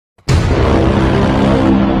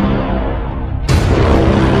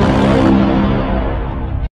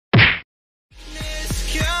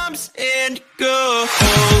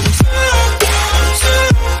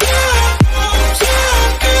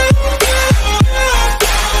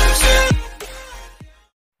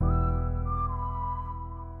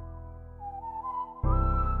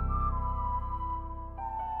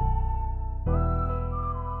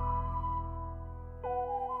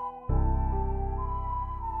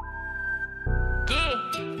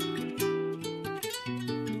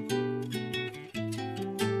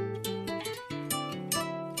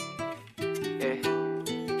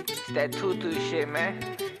That tutu shit, man.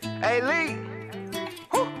 Hey, Lee.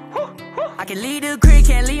 I can leave the crib,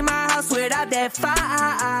 can't leave my house without that fire.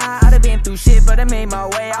 I done been through shit, but I made my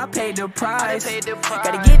way, I paid the price.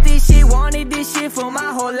 Gotta get this shit, wanted this shit for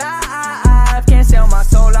my whole life. Can't sell my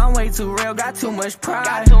soul, I'm way too real, got too much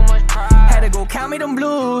pride. Had to go count me them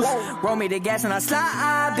blues, roll me the gas and I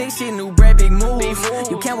slide. Big shit, new bread, big moves.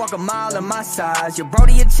 You can't walk a mile on my size. Your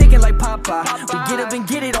brody a chicken like Papa. We get up and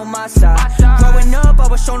get it on my side. Growing up, I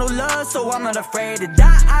was shown no love, so I'm not afraid to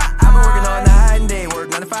die. I've been working all night and day, work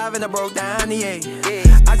 9 to 5 and I broke down the 8.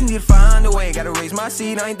 I just need to find a way, gotta raise my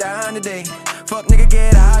seat, I ain't dying today. Fuck nigga,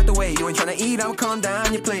 get out the way, you ain't tryna eat, I'ma come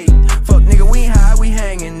down your plate. Fuck nigga, we ain't high, we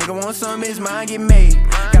hanging, nigga want something, his mind get made.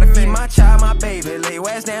 Gotta feed my child, my baby, lay your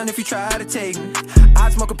ass down if you try to take me.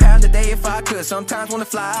 I'd smoke a pound a day if I could, sometimes wanna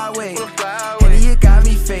fly away. And it got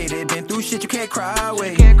me faded, been through shit you can't cry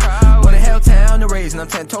away. What the hell town to raise, and I'm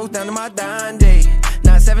 10 toes down to my dying day.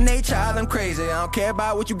 7, 8 child, I'm crazy, I don't care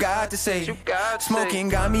about what you got to say. Smoking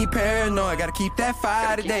got me paranoid, gotta keep that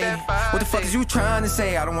fire today. What the fuck is you trying to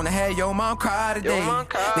say? I don't wanna have your mom cry today.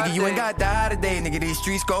 Nigga, you ain't got die today. Nigga, these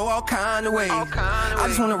streets go all kind of ways. I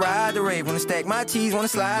just wanna ride the rave, wanna stack my cheese, wanna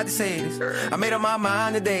slide the Sadies. I made up my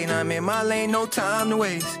mind today, now I'm in my lane, no time to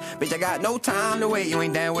waste. Bitch, I got no time to wait. You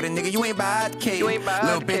ain't down with a nigga, you ain't buy the cake.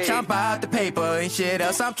 Little bitch, I'm about the paper, ain't shit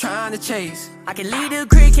else I'm trying to chase. I can leave the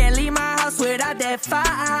crib, can't leave my house without that fire.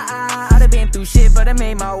 I done been through shit, but I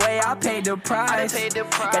made my way, I paid the price.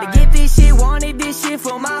 Gotta get this shit, wanted this shit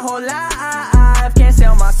for my whole life. Can't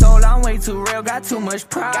sell my soul, I'm way too real, got too much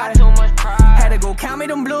pride. Had to go count me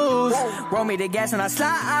them blues, roll me the gas and I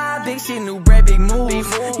slide. Big shit, new bread, big moves.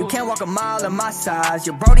 You can't walk a mile on my size.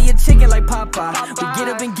 Your brody a chicken like Papa. We get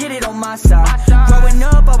up and get it on my side. Growing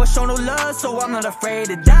up, I was shown no love, so I'm not afraid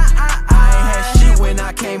to die. I ain't had shit when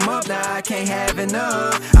I came up, now I can't have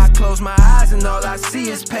enough. I close my eyes and all I see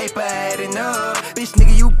is paper adding up. Bitch,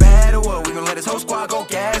 nigga, you bad or what? We gon' let this whole squad go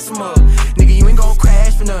gas him up. Nigga, you ain't gon'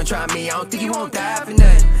 crash for nothing. Try me, I don't think you won't die for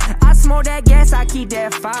nothing. I smoke that gas, I keep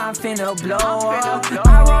that fire, I'm finna blow up.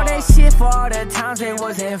 I roll that shit for all the times they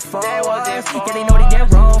wasn't for us. Yeah, they know they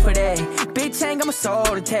get wrong for that. Bitch, ain't got my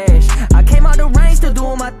soul attached. I came out the rain, still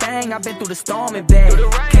doing my thing. I've been through the storm and back.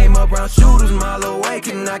 Came up round shooters, mile away,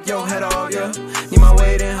 can knock your head off, yeah. Need my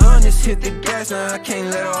weight in hundreds, hit the gas, and I can't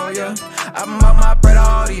let all, yeah. I'm out my bread,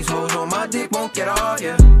 all these hoes on my dick won't get all,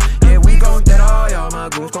 yeah. Yeah, we gon' dead all, y'all. My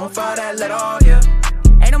goons gon' fire that let all, yeah.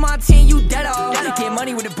 Ain't on my team, you dead all. Get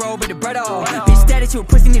money with the bro, with the bread all. Bitch, status, you a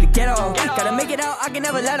pussy, need to get off. Gotta make it out, I can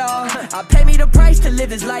never let off. I pay me the price to live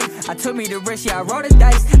this life. I took me the risk, yeah, I rolled the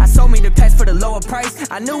dice. I sold me the pets for the lower price.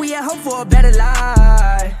 I knew we had hope for a better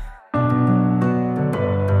life.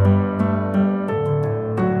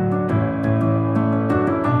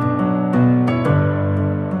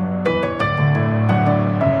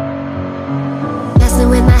 Messing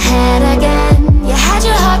with my head again. You had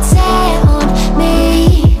your heart set on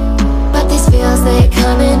me, but these feels, they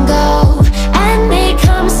come and go, and they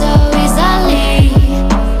come so easily.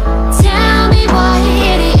 Tell me what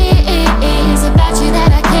it is about you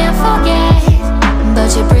that I can't forget, but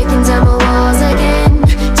you're breaking down my walls again,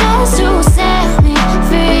 just to set me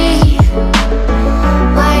free.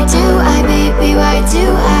 Why do I, baby, why do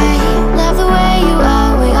I love the way you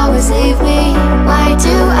are, we always leave me? Why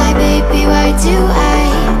do I, baby, why do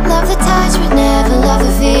I love the touch but never love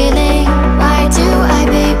the feeling? Why do I,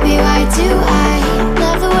 baby, why do I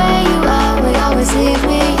love the way you are, we always leave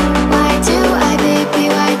me? Why do I, baby,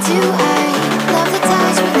 why do I love the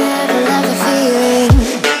touch but never love the feeling?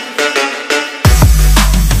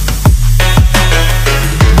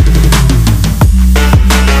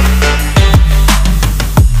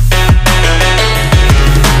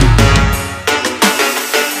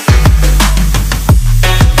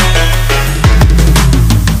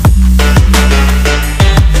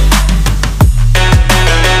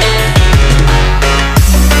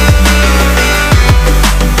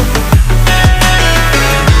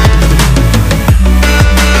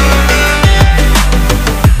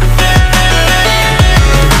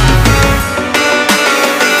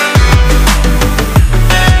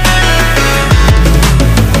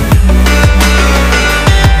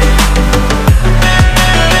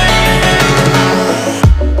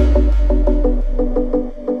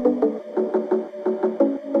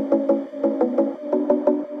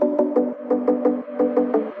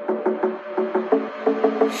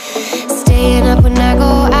 Staying up when I go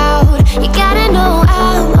out, you gotta know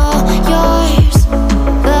I'm all yours.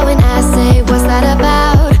 But when I say what's that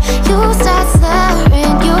about, you start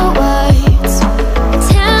slurring your words.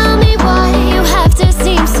 Tell me why you have to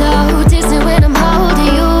seem so distant when I'm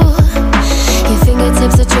holding you. Your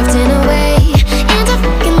fingertips are drifting away into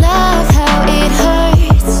fucking love.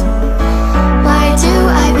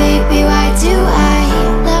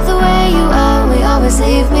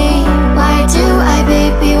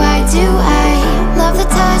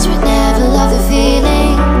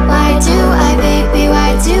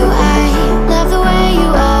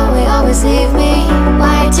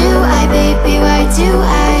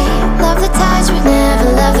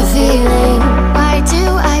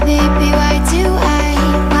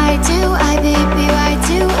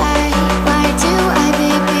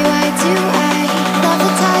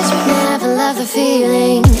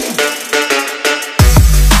 feeling.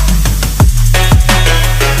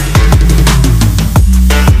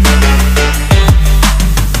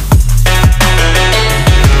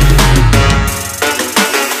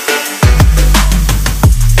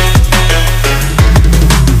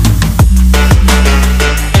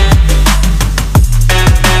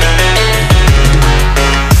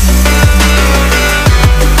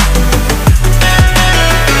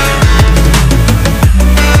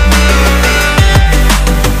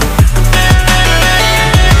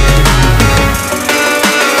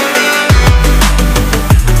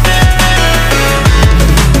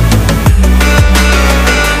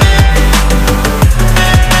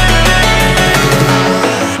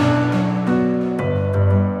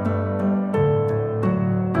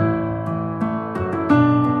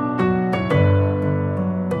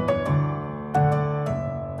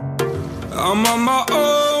 I'm on my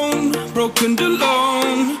own, broken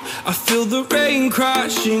alone. I feel the rain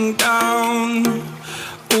crashing down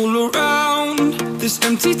all around this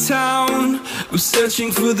empty town. I'm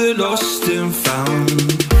searching for the lost and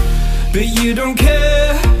found, but you don't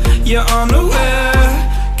care, you're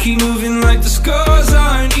unaware. Keep moving like the scars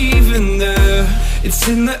aren't even there. It's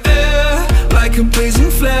in the air like a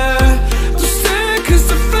blazing flare. Don't stare cause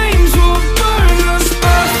the flames will burn us.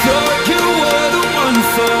 I thought you were the one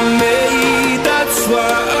for me. That's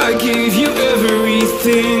why I gave you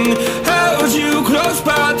everything. Held you close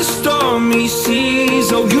by the stormy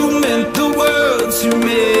seas. Oh, you meant the world to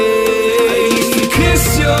me. I used to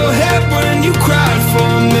kiss your head when you cried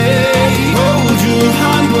for me. Hold your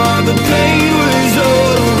hand while the pain was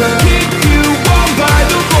over. Keep you warm by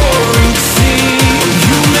the roaring sea. Oh,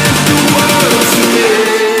 you meant the world to me.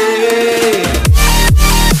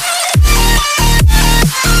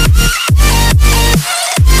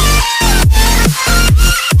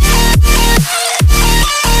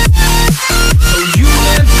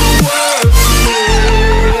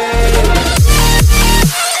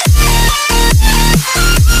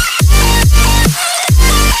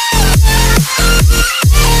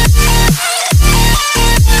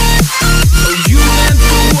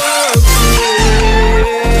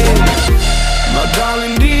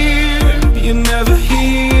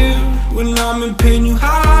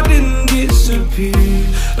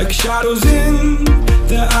 Like shadows in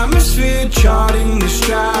the atmosphere, charting the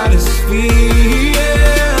stratosphere.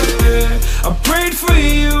 Yeah. I prayed for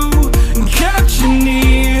you and kept you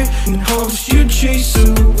near in hopes you'd chase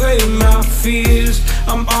away my fears.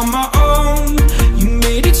 I'm on my own, you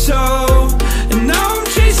made it so, and now I'm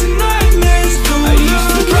chasing nightmares through. I used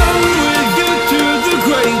to run with you through the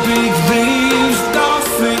great big leaves,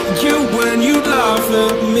 laugh at you when you laugh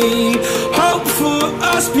at me. Hope for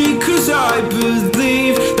us because I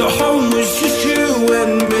believe the home was just you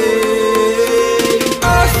and me.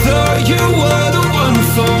 I thought you were the one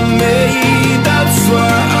for me. That's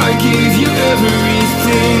why I gave you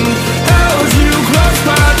everything. Held you close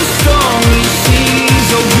by the stormy seas.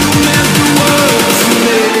 Oh, you meant the world to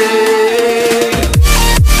me.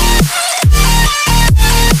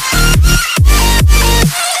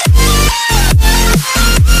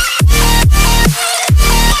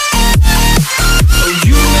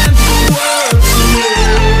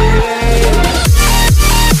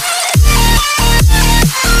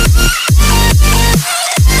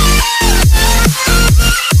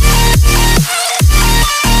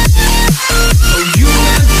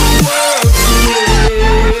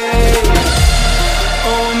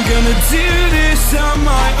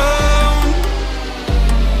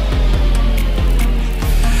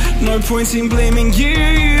 No point in blaming you,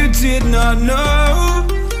 you did not know.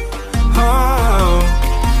 Oh,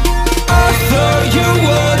 I thought you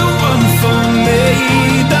were the one for me.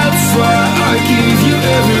 That's why I gave you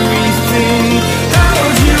everything.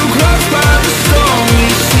 Held you close by the stormy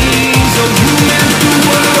seas. Oh, you meant the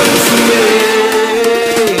world to me.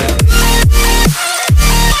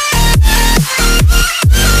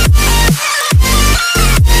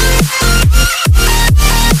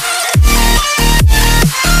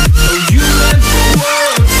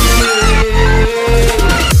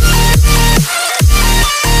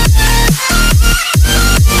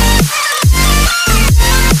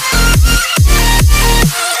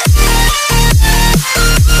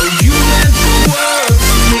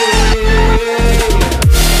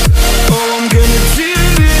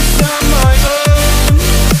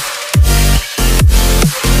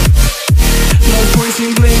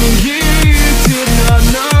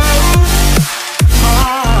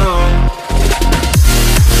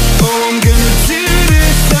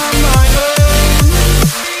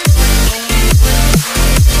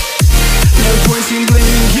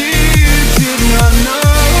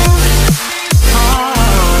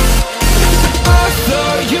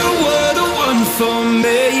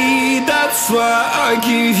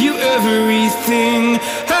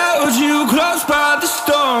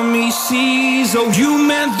 parties. Oh, you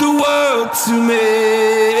meant the world to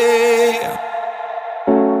me.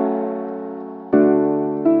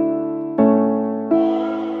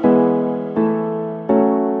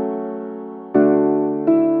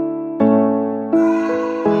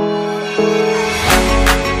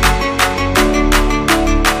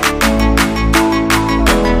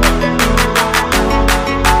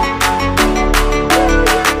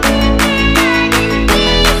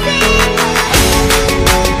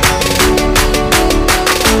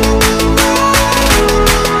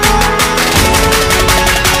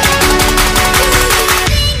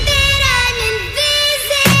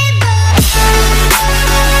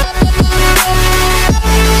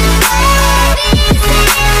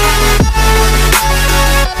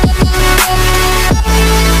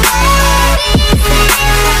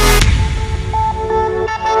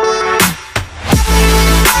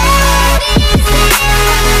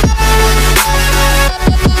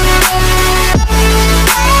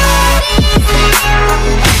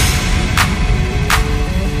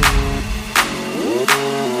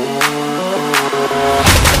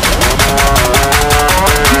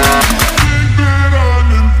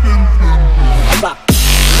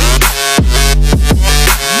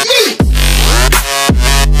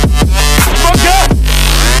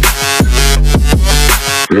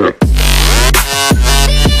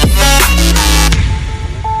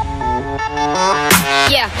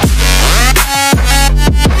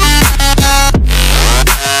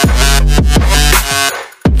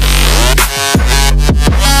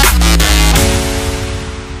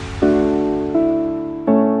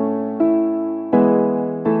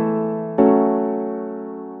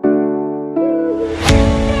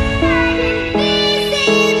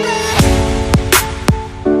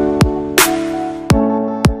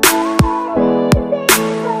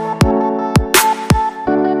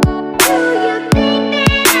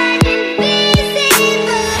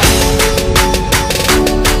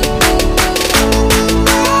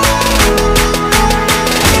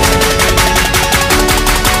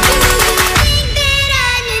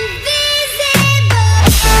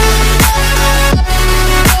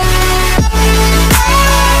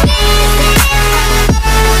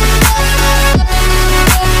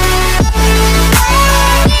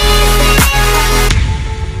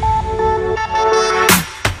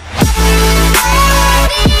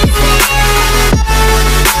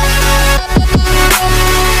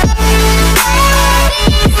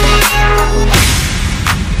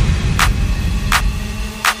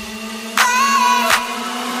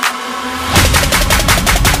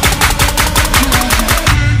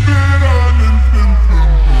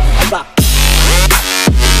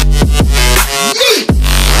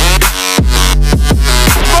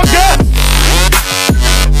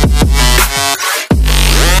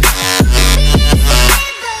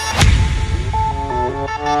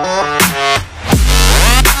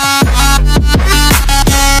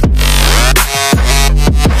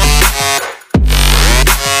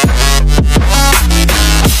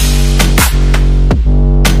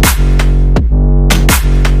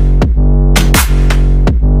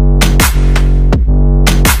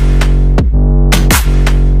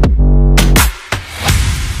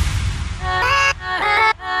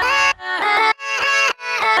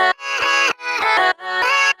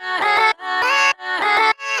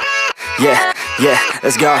 Yeah,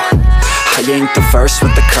 let's go. I ain't the first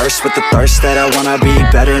with the curse, with the thirst that I wanna be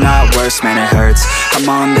better, not worse, man it hurts. I'm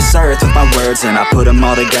on this earth with my words and I put them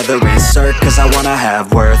all together, insert, cause I wanna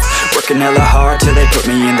have worth. Working hella hard till they put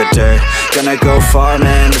me in the dirt. Gonna go far,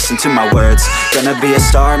 man, listen to my words. Gonna be a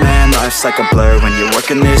star, man, life's like a blur. When you're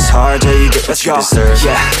working this hard, yeah, you get what you deserve.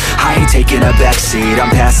 Yeah, I ain't taking a backseat, I'm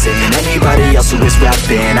passing anybody else who is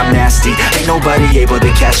rapping. I'm nasty, ain't nobody able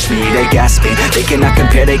to catch me. They gasping, they cannot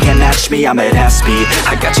compare, they can't match me. I'm at half speed,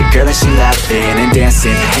 I got your girl and she laughing and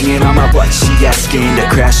dancing, hanging on my butt, she asking to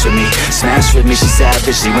crash with me, smash with me. She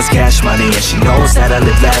savage, she wants cash money and she knows that I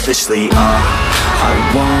live lavishly. I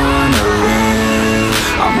wanna live,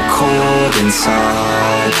 I'm cold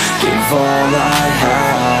inside. Give all I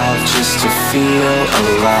have just to feel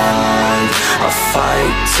alive. I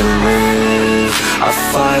fight to live, I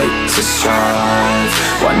fight to strive.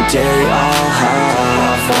 One day I'll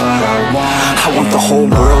have what I want. I want the whole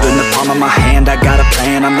world in the palm of my hand. I got a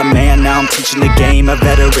plan, I'm the man. Now I'm teaching the game, a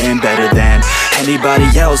veteran, better than anybody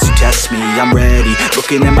else who tests me. I'm ready,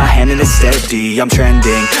 looking at my hand and it's steady. I'm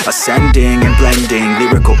trending, ascending and blending,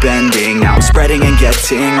 lyrical bending. Now I'm spreading and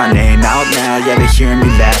getting my name out now. Yeah, they hearing me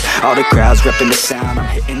laugh, all the crowds repping the sound. I'm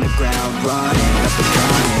hitting the ground, running up and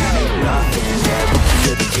running, ain't nothing, yeah.